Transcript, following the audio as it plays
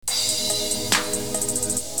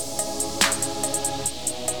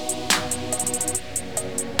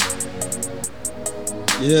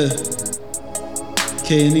Yeah,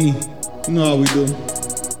 K&E, you know how we do.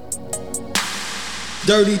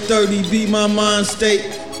 Dirty 30 be my mind state,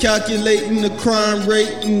 calculating the crime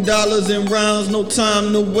rate in dollars and rounds, no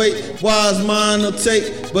time to wait. Wise mind will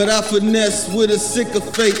take, but I finesse with a sicker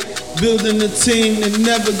fate, building a team that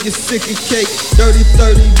never gets sick of cake. Dirty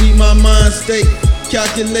 30 be my mind state,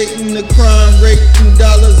 calculating the crime rate in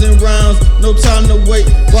dollars and rounds, no time to wait.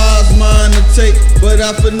 Wise mind to take, but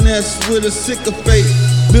I finesse with a sicker fate,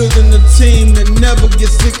 building a team that never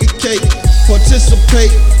gets sick of cake.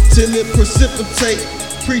 Participate till it precipitate,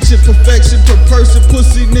 preaching perfection per person.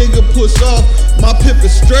 Pussy nigga push off, my pimp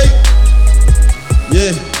is straight.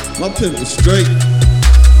 Yeah, my pimp is straight.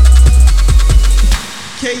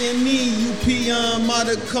 K&E, you peon,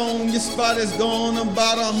 modern cone, your spot is gone. I'm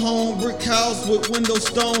about a home, brick house with window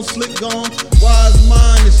stone, slick gone. Wise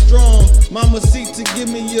mind is strong, mama seat to give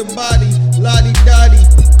me your body, lottie dottie.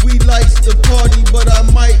 We likes to party, but I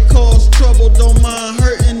might cause trouble, don't mind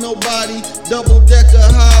hurting nobody. Double decker,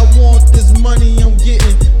 how I want this money I'm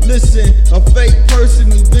getting. Listen, a fake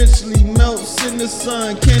person eventually melts in the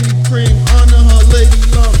sun. Candy cream, honor her lady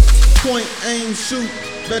lump. Point, aim, shoot.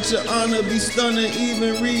 Bet your honor be stunning,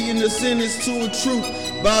 even reading the sentence to a truth.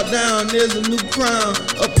 Bow down, there's a new crown.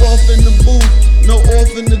 Up off in the booth, no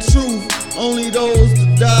off in the truth. Only those to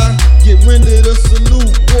die get rendered a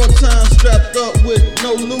salute. Wartime strapped up with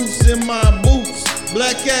no loose in my boots.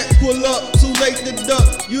 Black act pull up, too late to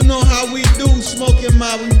duck. You know how we do, smoking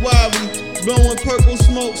Maui Wawi, blowing purple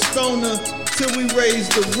smoke stoner till we raise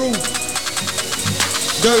the roof.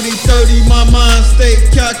 Dirty 30, my mind state,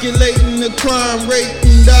 calculating the crime rate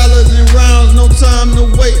in dollars and rounds, no time to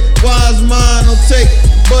wait. Wise mind will take,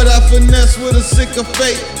 but I finesse with a sicker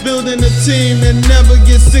fate, building a team that never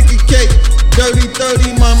gets sick of cake. Dirty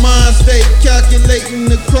 30, my mind state, calculating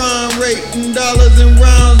the crime rate in dollars and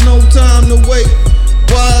rounds, no time to wait.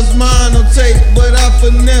 Wise mind will take, but I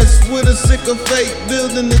finesse with a sicker fate,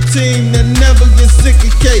 building a team that never gets sick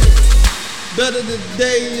of cake. Better the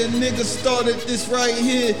day a nigga started this right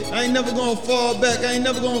here. I ain't never gonna fall back, I ain't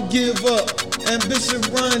never gonna give up. Ambition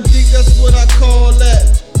run deep, that's what I call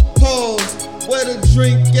that. Pause, where the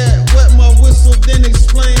drink at? Wet my whistle, then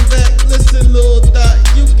explain back. Listen, little thought,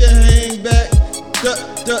 you can hang back.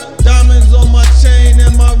 Diamonds on my chain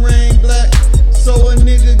and my ring black. So a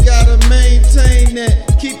nigga gotta maintain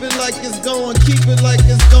that. Keep it like it's going, keep it like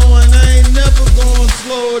it's going. I ain't never gonna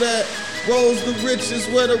slow that. Rose the riches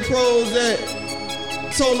where the pros at.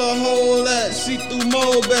 Told her whole that she threw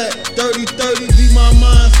more back. Dirty 30 be my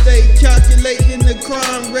mind state, calculating the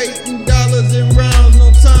crime rate in dollars and rounds,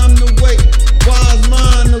 no time to wait. Wise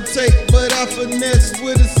mind will take, but I finesse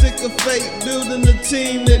with a sicker fate, building a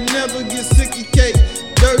team that never gets sick of cake.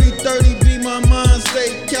 Dirty 30 be my mind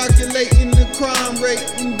state, calculating the crime rate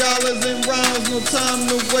in dollars and rounds, no time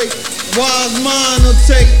to wait. Wise mind will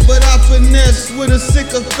take, but I finesse with a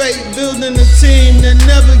sicker fate, building a team that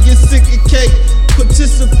never gets sick of cake.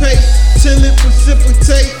 Participate till it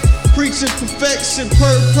precipitate, preaching perfection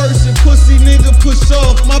per person. Pussy nigga push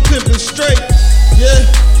off, my pimp is straight. Yeah,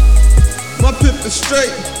 my pimp is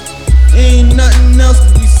straight. Ain't nothing else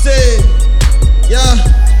to be said. Yeah,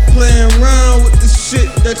 playing around with the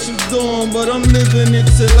shit that you doing, but I'm living it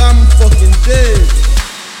till I'm fucking dead.